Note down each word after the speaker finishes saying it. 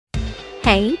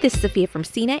Hey, this is Sophia from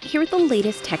CNET here with the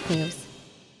latest tech news.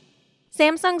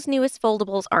 Samsung's newest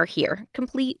foldables are here,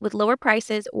 complete with lower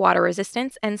prices, water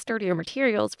resistance, and sturdier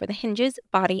materials for the hinges,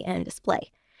 body, and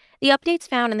display. The updates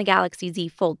found in the Galaxy Z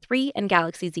Fold 3 and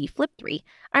Galaxy Z Flip 3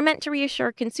 are meant to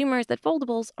reassure consumers that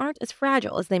foldables aren't as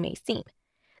fragile as they may seem.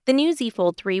 The new Z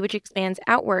Fold 3, which expands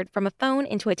outward from a phone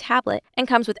into a tablet and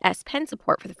comes with S Pen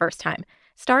support for the first time,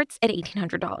 starts at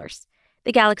 $1,800.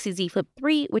 The Galaxy Z Flip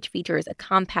 3, which features a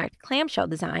compact clamshell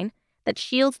design that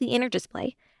shields the inner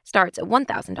display, starts at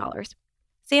 $1,000.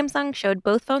 Samsung showed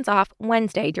both phones off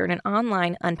Wednesday during an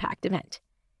online Unpacked event.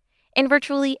 In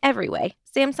virtually every way,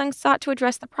 Samsung sought to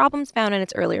address the problems found in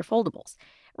its earlier foldables,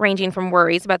 ranging from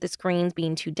worries about the screens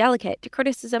being too delicate to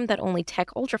criticism that only tech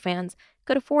ultra fans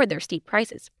could afford their steep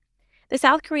prices. The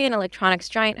South Korean electronics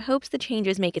giant hopes the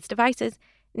changes make its devices,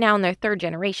 now in their third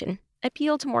generation,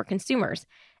 appeal to more consumers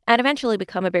and eventually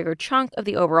become a bigger chunk of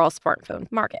the overall smartphone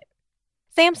market.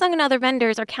 Samsung and other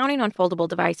vendors are counting on foldable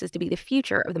devices to be the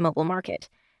future of the mobile market.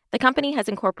 The company has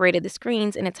incorporated the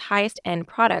screens in its highest-end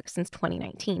products since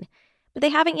 2019, but they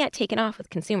haven't yet taken off with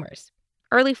consumers.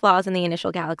 Early flaws in the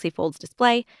initial Galaxy Fold's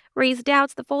display raised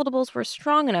doubts the foldables were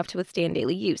strong enough to withstand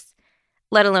daily use,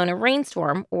 let alone a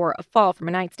rainstorm or a fall from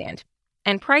a nightstand.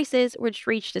 And prices, which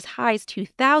reached as high as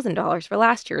 $2,000 for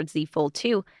last year's Z Fold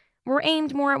 2, were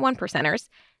aimed more at one-percenters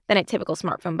than at typical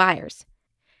smartphone buyers.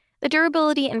 The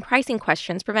durability and pricing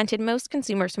questions prevented most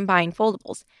consumers from buying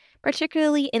foldables,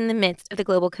 particularly in the midst of the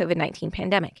global COVID-19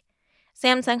 pandemic.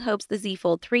 Samsung hopes the Z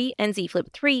Fold 3 and Z Flip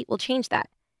 3 will change that.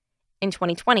 In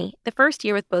 2020, the first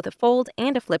year with both a Fold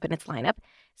and a Flip in its lineup,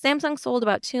 Samsung sold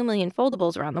about 2 million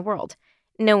foldables around the world,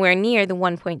 nowhere near the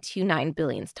 1.29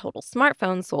 billion total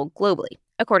smartphones sold globally,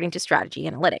 according to Strategy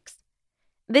Analytics.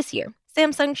 This year,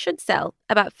 Samsung should sell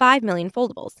about 5 million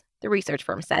foldables, the research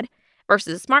firm said,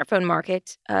 versus a smartphone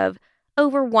market of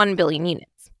over 1 billion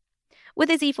units. With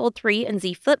the Z Fold 3 and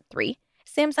Z Flip 3,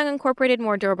 Samsung incorporated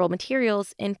more durable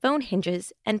materials in phone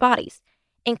hinges and bodies,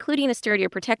 including a sturdier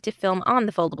protective film on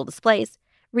the foldable displays,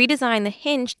 redesigned the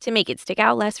hinge to make it stick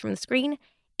out less from the screen,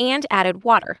 and added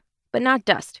water, but not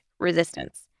dust,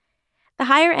 resistance. The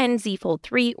higher-end Z Fold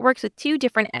 3 works with two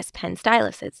different S Pen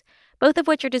styluses, both of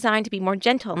which are designed to be more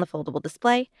gentle on the foldable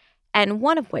display, and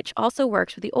one of which also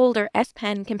works with the older S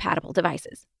Pen compatible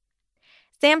devices.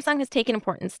 Samsung has taken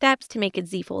important steps to make its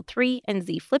Z Fold 3 and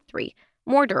Z Flip 3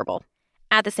 more durable.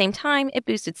 At the same time, it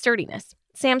boosted sturdiness.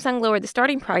 Samsung lowered the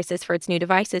starting prices for its new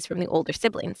devices from the older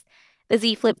siblings. The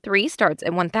Z Flip 3 starts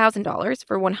at $1,000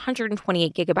 for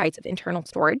 128 gigabytes of internal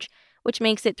storage, which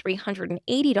makes it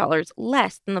 $380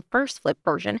 less than the first Flip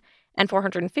version and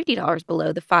 $450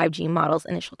 below the 5G model's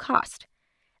initial cost.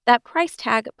 That price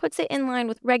tag puts it in line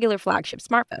with regular flagship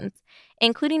smartphones,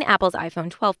 including Apple's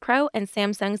iPhone 12 Pro and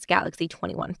Samsung's Galaxy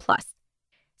 21 Plus.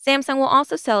 Samsung will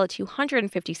also sell a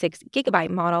 256GB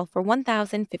model for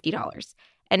 $1,050,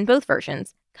 and both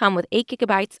versions come with 8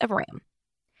 GB of RAM.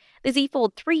 The Z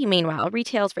Fold 3, meanwhile,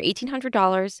 retails for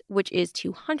 $1,800, which is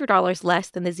 $200 less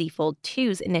than the Z Fold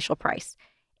 2's initial price,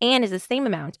 and is the same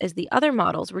amount as the other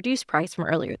model's reduced price from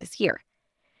earlier this year.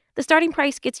 The starting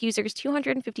price gets users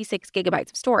 256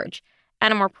 gigabytes of storage,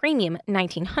 and a more premium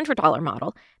 $1,900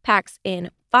 model packs in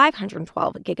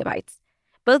 512 gigabytes.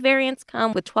 Both variants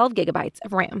come with 12 gigabytes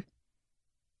of RAM.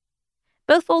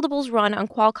 Both foldables run on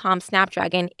Qualcomm's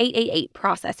Snapdragon 888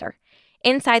 processor,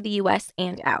 inside the US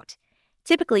and out.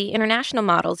 Typically, international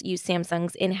models use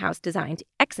Samsung's in-house designed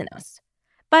Exynos,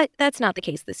 but that's not the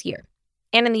case this year.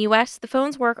 And in the US, the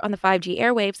phones work on the 5G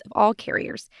airwaves of all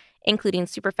carriers, including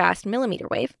super-fast millimeter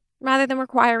wave, rather than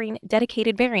requiring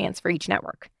dedicated variants for each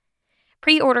network.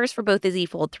 Pre-orders for both the Z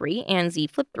Fold 3 and Z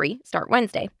Flip 3 start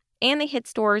Wednesday, and they hit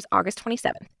stores August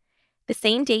 27th, the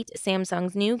same date as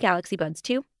Samsung's new Galaxy Buds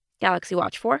 2, Galaxy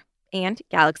Watch 4, and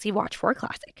Galaxy Watch 4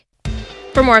 Classic.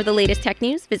 For more of the latest tech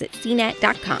news, visit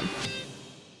cnet.com.